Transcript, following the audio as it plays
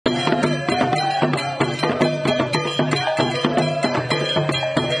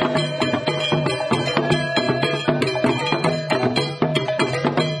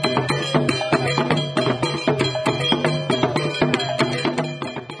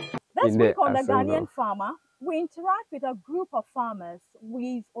This week on The Ghanaian Farmer, we interact with a group of farmers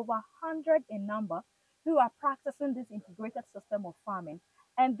with over 100 in number who are practicing this integrated system of farming.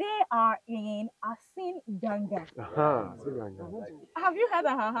 And they are in Asin Ganga. Have you heard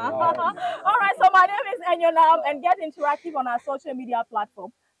of her? All right, so my name is Enyonam, and get interactive on our social media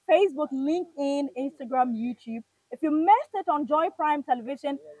platform: Facebook, LinkedIn, Instagram, YouTube. If you missed it on Joy Prime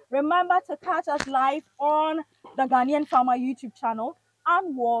Television, remember to catch us live on the Ghanaian Farmer YouTube channel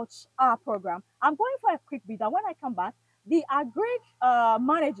and watch our program. I'm going for a quick breather. When I come back, the agric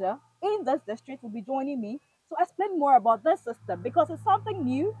manager in this district will be joining me to explain more about this system, because it's something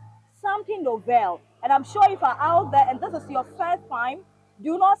new, something novel. And I'm sure if you're out there and this is your first time,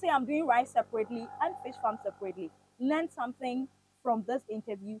 do not say I'm doing rice separately and fish farm separately. Learn something from this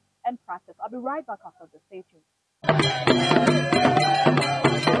interview and practice. I'll be right back after the stay tuned.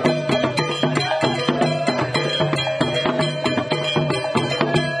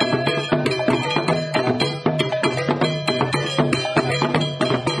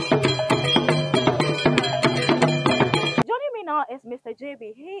 Is Mr.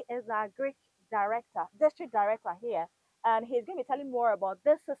 JB. He is our Greek director, district director here, and he's going to be telling more about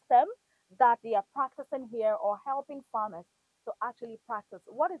this system that they are practicing here, or helping farmers to actually practice.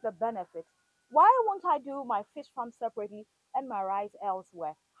 What is the benefit? Why won't I do my fish farm separately and my rice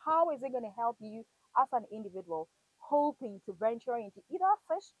elsewhere? How is it going to help you as an individual hoping to venture into either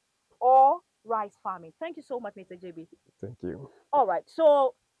fish or rice farming? Thank you so much, Mr. JB. Thank you. All right,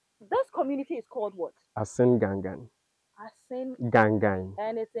 so this community is called what? Asin Gangan. Asin Gangan.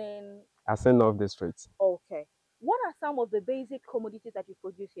 And it's in Asin North District. Okay. What are some of the basic commodities that you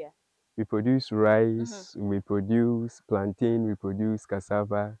produce here? We produce rice, we produce plantain, we produce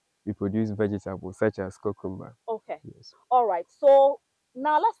cassava, we produce vegetables such as cucumber. Okay. Yes. All right. So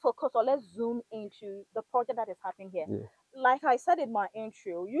now let's focus, or let's zoom into the project that is happening here. Yeah. Like I said in my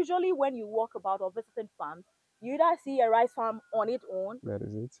intro, usually when you walk about or visiting farms, you either see a rice farm on its own, that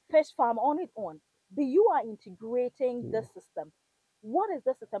is it, fish farm on its own. But you are integrating this system. What is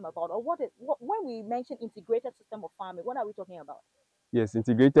this system about? Or when we mention integrated system of farming, what are we talking about? Yes,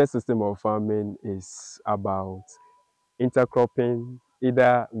 integrated system of farming is about intercropping,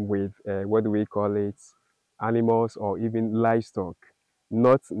 either with what do we call it, animals or even livestock,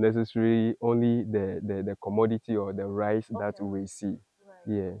 not necessarily only the commodity or the rice that we see. Right.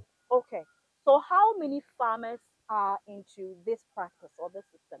 Yeah. Okay. So how many farmers are into this practice or this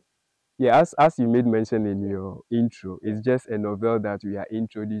system? Yeah, as you made mention in your intro, it's just a novel that we are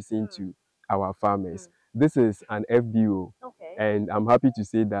introducing to our farmers. This is an FBO, and I'm happy to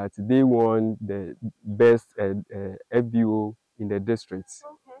say that they won the best FBO in the district.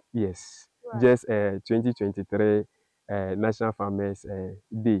 Yes, just 2023 National Farmers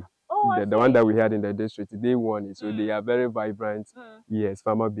Day. The one that we had in the district, they won it. So they are very vibrant, yes,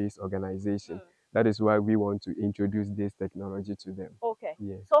 farmer-based organization. That is why we want to introduce this technology to them. Okay.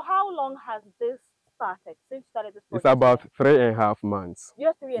 Yes. So how long has this started? Since you started this project? It's about 3.5 months.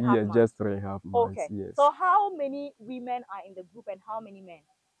 Just 3.5 months? Yes, just 3.5 months. Okay. Yes. So how many women are in the group and how many men?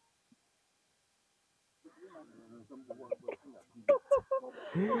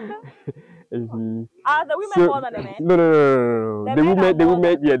 Are the women more than the men? No.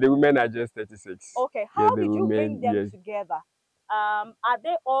 The women are just 36. Okay. How did you bring them together? Are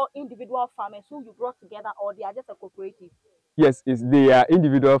they all individual farmers who you brought together, or they are just a cooperative? Yes, they are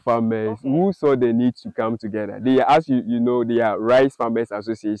individual farmers who saw the need to come together. They are, as you know, they are Rice Farmers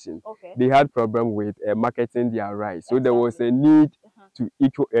Association. They had problem with marketing their rice, so there was a need to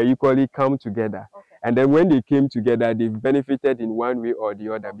equally come together. And then when they came together, they've benefited in one way or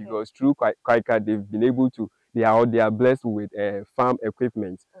the other, because through Kwaika, they've been able to. They are blessed with farm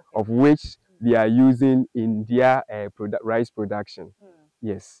equipment, of which they are using in their rice production.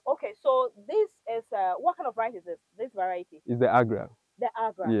 Yes. Okay, so this is what kind of rice is this? This variety? It's the Agra. The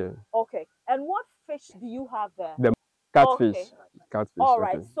Agra. Yeah. Okay. And what fish do you have there? The catfish. Catfish. All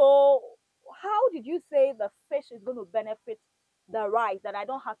right. So how did you say the fish is going to benefit the rice, that I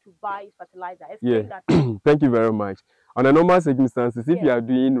don't have to buy fertilizer? Explain that. Thank you very much. Under normal circumstances, if you are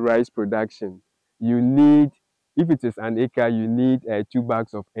doing rice production, you need, if it is an acre, you need 2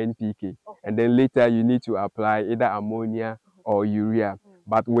 bags of NPK. And then later you need to apply either ammonia or urea.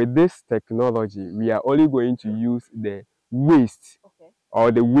 But with this technology, we are only going to use the waste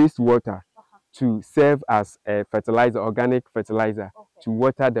or the wastewater to serve as a fertilizer, organic fertilizer, to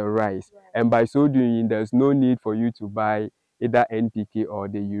water the rice. And by so doing, there's no need for you to buy either NPK or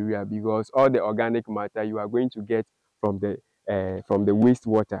the urea, because all the organic matter you are going to get from the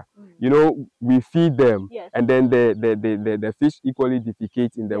wastewater. You know, we feed them, and then the fish equally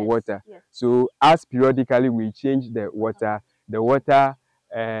defecate in the water. So as periodically we change the water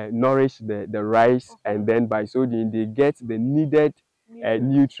nourish the rice, and then by so doing they get the needed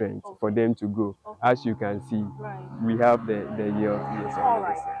nutrients for them to grow. As you can see, we have the yield. Yes, all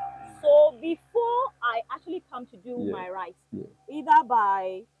right. So before I actually come to do my rice, either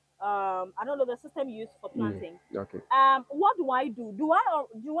by I don't know the system used for planting. Okay. What do I do? Do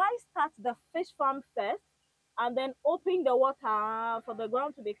I start the fish farm first and then open the water for the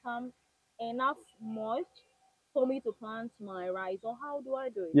ground to become enough moist for me to plant my rice, or how do I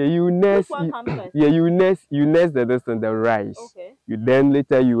do it? Yeah, you nest. Which one comes first? Yeah, you nest the rice. Okay. You then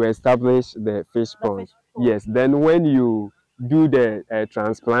later you establish the fish pond. Yes. Then when you do the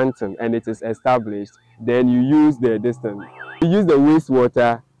transplanting and it is established, then you use the distance. You use the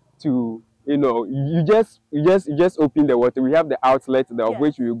wastewater to, you just open the water. We have the outlet of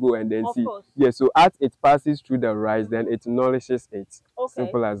which you go and then see. Course. Yeah. So as it passes through the rice, then it nourishes it. Okay.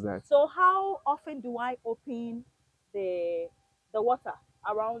 Simple as that. So how often do I open the water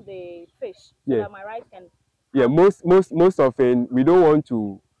around the fish so that my rice can? Yeah, most often we don't want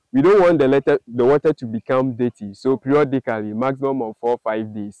the water to become dirty. So periodically, maximum of 4 or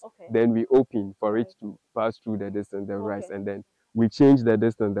 5 days, then we open for it to pass through the distance, the rice, and then we change the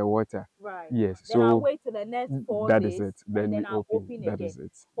distance, the water. Right. Yes. Then I'll wait till the next 4 days. That is it. Then we I'll open that again. Is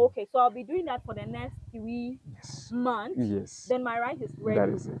it. Okay, so I'll be doing that for the next 3 months. Yes. Then my rice is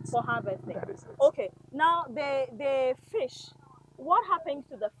ready for harvesting. That is it. Okay. Now the fish, what happens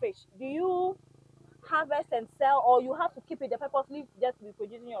to the fish? Do you harvest and sell, or you have to keep it purposely just to be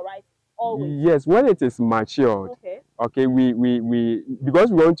producing your rice always? Yes, when it is matured, okay, we because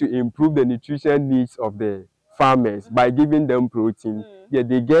we want to improve the nutrition needs of the farmers by giving them protein. Yeah,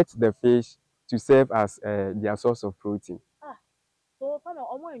 they get the fish to serve as their source of protein. So farmers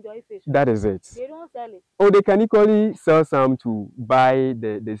almost enjoy fish. That is it. They don't sell it. Oh, they can equally sell some to buy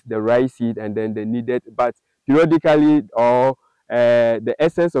the rice seed and then the needed, but periodically, or the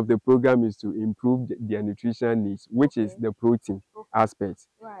essence of the program is to improve their nutrition needs, which is the protein aspect.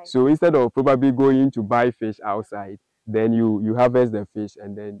 Right. So instead of probably going to buy fish outside, then you harvest the fish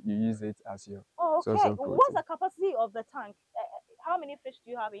and then you use it as your source of protein. What's the capacity of the tank? How many fish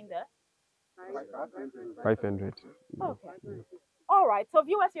do you have in there? 500. Okay. All right. So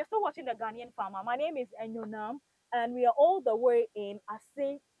viewers, you're still watching The Ghanaian Farmer. My name is Enyonam, and we are all the way in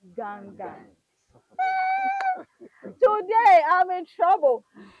Asin Ganga. Today I'm in trouble.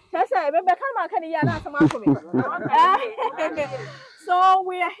 So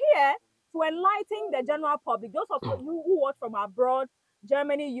we are here to enlighten the general public. Those of you who watch from abroad,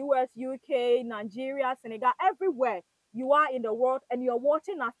 Germany, US, UK, Nigeria, Senegal, everywhere you are in the world and you're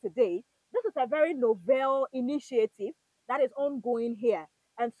watching us today. This is a very novel initiative that is ongoing here.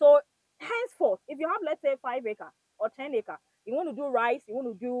 And so henceforth, if you have, let's say, 5 acre or 10 acre, you want to do rice, you want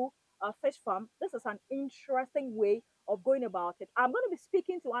to do a fish farm, this is an interesting way of going about it. I'm going to be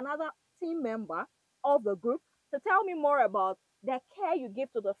speaking to another team member of the group to tell me more about the care you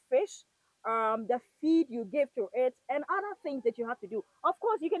give to the fish, the feed you give to it, and other things that you have to do. Of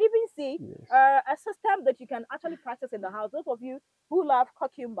course, you can even see a system that you can actually practice in the house. Those of you who love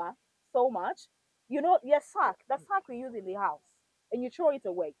cucumber so much, you know, your sack, the sack we use in the house, and you throw it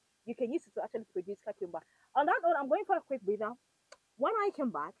away. You can use it to actually produce cucumber. On that note, I'm going for a quick breather. When I come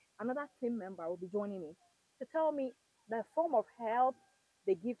back, another team member will be joining me to tell me the form of help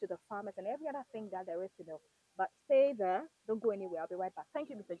they give to the farmers and every other thing that there is to know. But stay there. Don't go anywhere. I'll be right back. Thank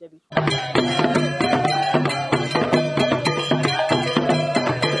you, Mr. JB.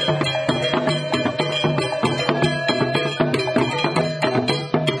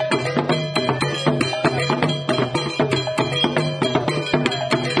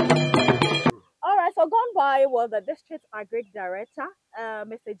 All right, so gone by was the district agric director,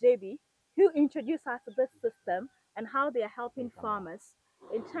 Mr. JB, who introduced us to this system and how they are helping farmers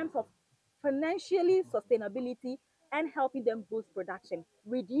in terms of financially sustainability and helping them boost production,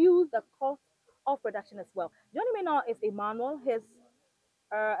 reduce the cost of production as well. Joining me now is Emmanuel. He's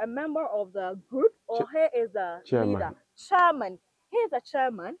a member of the group, or he is the leader, chairman. He is the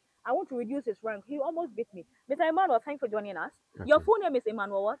chairman. I want to reduce his rank. He almost beat me. Mr. Emmanuel, thanks for joining us. Okay. Your full name is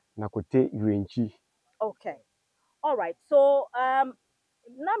Emmanuel what? Nakote Urenchi. Okay. All right. So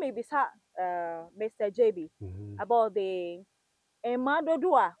now maybe Mr. JB about the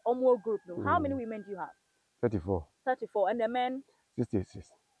Emadodua Omo group. How many women do you have? 34. 34. And the men? 66.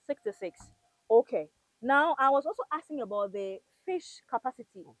 66. Okay. Now I was also asking about the fish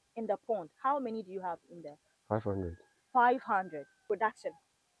capacity in the pond. How many do you have in there? 500. 500. Production.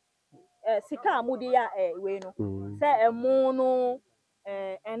 Sika amudia we no. Say mono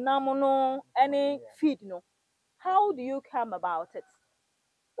enamono any feed no. How do you come about it?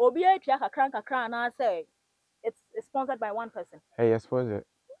 Obi e twa kakran kakran na say it's sponsored by one person. Hey, sponsor.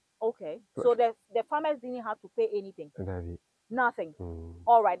 Okay. So the farmers didn't have to pay anything. Nothing. Mm.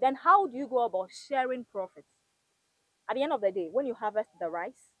 All right. Then how do you go about sharing profits? At the end of the day, when you harvest the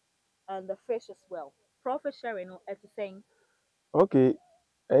rice and the fish as well, profit sharing is the same. Okay.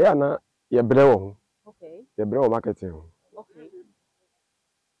 Yeah, na ye brewo. Okay. Ye brewo marketing. Okay.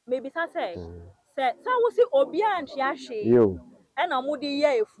 Maybe say we see obia and chiashi. Yo. And I'm with the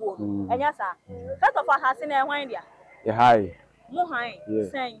year phone. And yes, sir. First of all, has in a wine there. Yeah, high. More high. Yeah.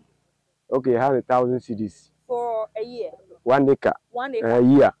 Saying. Okay, 100,000 cedis. For a year. 1 acre. 1 acre. A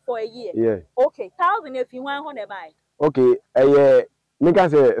year. For a year. Yeah. Okay. 1,000 if you want to buy. Okay. Make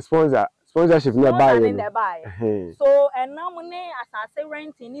us a sponsorship nearbuy. So and now money as I say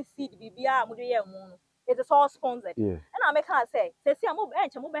renting seed bibia it is all sponsored. Yeah. And I make her say I'm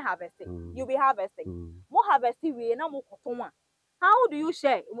mobile harvesting. You'll be harvesting. More harvesting we na mo koton. How do you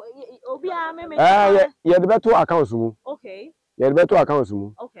share? Yeah, the better accounts. Okay. Yeah, the better accounts.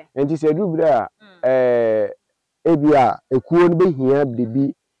 Okay. And this is do there. Ebia ekuo no behia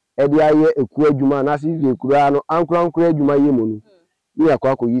bibi e de aye ekuo adwuma na se ekura no ankura adwuma ye mu no ni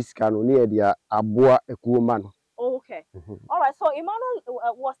akwa akoyi sika no ne e de aboa ekuo ma no. Okay. All right. So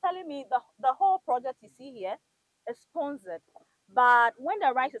Emmanuel was telling me the whole project you see here is sponsored, but when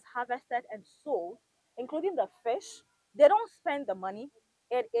the rice is harvested and sold, including the fish, they don't spend the money.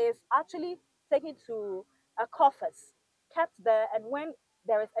 It is actually taken to a coffers, kept there, and when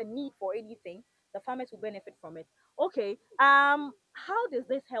there is a need for anything, the farmers will benefit from it. Okay. How does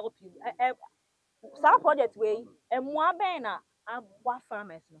this help you? Some project way and more bena what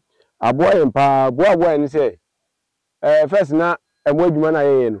farmers no. Aboa empa aboa ni say first na emo adwuma na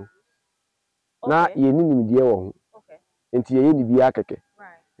ye no. Na ye ni nimdie wo ho. Okay. Enti ye ni bia keke.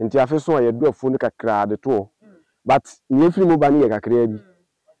 Right. Enti afeso ye dofo no kakra de to. But ye free mo ba ni ye kakra bi.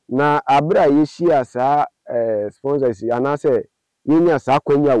 Na abra ye shia sa sponsors ana say ye nya sa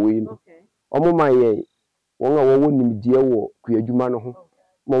kwanya we no. Okay. Omo ma ye won a wo nimdie wo ku adwuma no ho.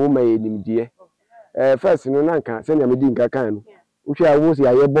 Mo ma ye nimdie. First no na nka se na me di nka kan no. Uhwe a wo si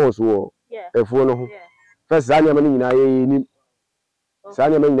aye boss wo efuo no ho. First sa nya ma ni nyina ye ni. Sa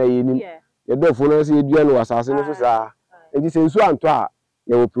nya ma nyina ye ni. Ye do efuo no se edua no asase no so sa. Enti se nsu anto a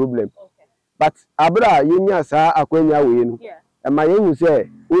ye wo problem. But abra ye nya sa akwanya we no. E ma ye hu se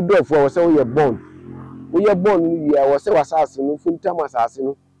wo do efuo wo se wo ye born. Wo ye born ni ye wo se wasase no funtam asase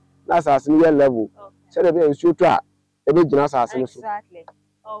no. Na asase no ye level. Se de be nsu to a e be gina asase no so. Exactly.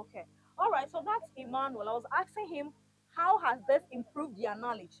 Okay. All right, so that's Emmanuel. I was asking him, how has this improved their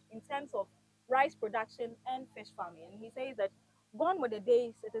knowledge in terms of rice production and fish farming? And he says that gone were the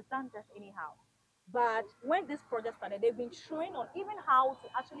days it is done just anyhow. But when this project started, they've been showing on even how to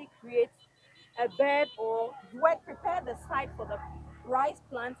actually create a bed or prepare the site for the rice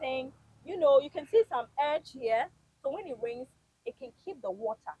planting. You know, you can see some edge here. So when it rains, it can keep the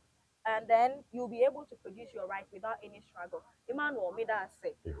water. And then you'll be able to produce your rice without any struggle. Emmanuel, may that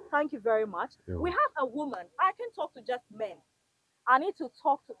say. Thank you very much. We have a woman. I can talk to just men. I need to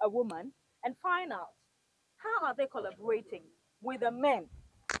talk to a woman and find out how are they collaborating with the men.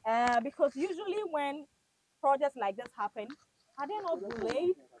 Because usually when projects like this happen, are they not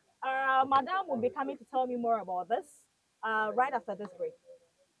delayed? Madam will be coming to tell me more about this right after this break.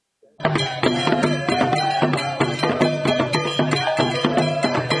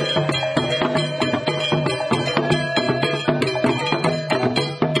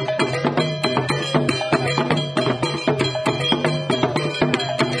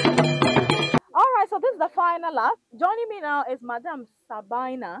 So this is the final lap. Joining me now is Madam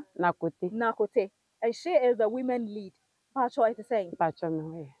Sabina Nakote, and she is the women lead. Pacho is saying. Pacho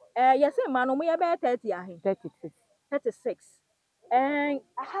me. Yes, man, we are 30 ahe. 36. 36. And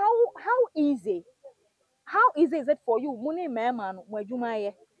how easy is it for you? Muni me man, we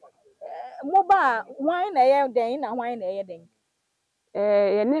jumaye. Moba wine na den na wine na den.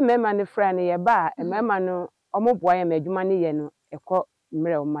 Ye ne me man friend ye ba, me man no omo boa ye madwuma ne ye no ekọ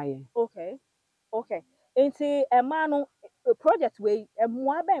mre o maye. Okay. Okay. Enti no project we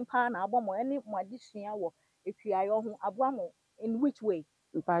emwa ben pa na abomo ene mo adesua wo ekuayo ho aboamo in which way?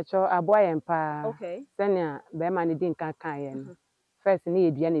 Mpacho aboa ye mpa. Okay. Senia be man ne din kan kan ye no. First ne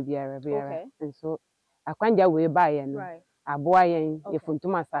ye dua ne biara biara. Nso akwanja we ba ye no. Aboa ye ye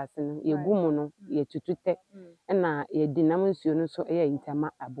funtum asase no ye gumu no ye tutute na ye dinam nsuo no so ye ntama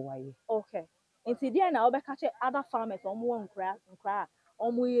aboa ye. Okay. Enti dia na obeka che other farmers omo nkra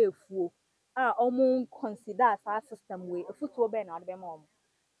omo ye efuo. Omo consider our system way footwo ben na be ma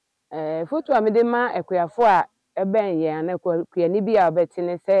omo footwo amede ma ekuyafo a eben ye ana kuyani bi a obeti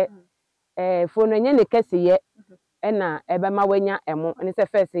ne se fo no nya ne kese ye na ebe ma wanya emo ne se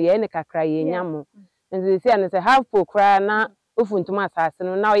first ye ne kakra ye nya mo and they say and say half for cry na ofuntuma asase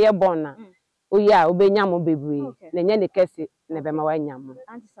no na oye born na oye a obenya mo bebre na nya ne kese na be ma wanya mo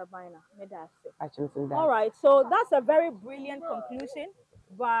Auntie Sabina, medase. All right, so that's a very brilliant conclusion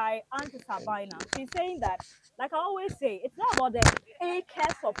by Auntie Sabina. She's saying that, like I always say, it's not about the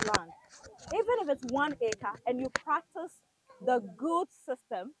acres of land. Even if it's 1 acre and you practice the good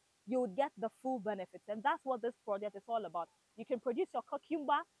system, you would get the full benefits. And that's what this project is all about. You can produce your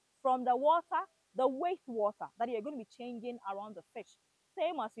cucumber from the water, the wastewater that you're going to be changing around the fish.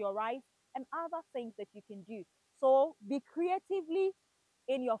 Same as your rice and other things that you can do. So be creatively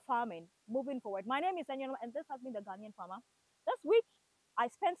in your farming moving forward. My name is Enyono, and this has been the Ghanaian Farmer. This week, I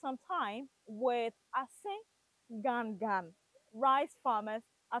spent some time with Ase Gangan Rice Farmers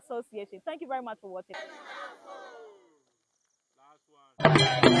Association. Thank you very much for watching.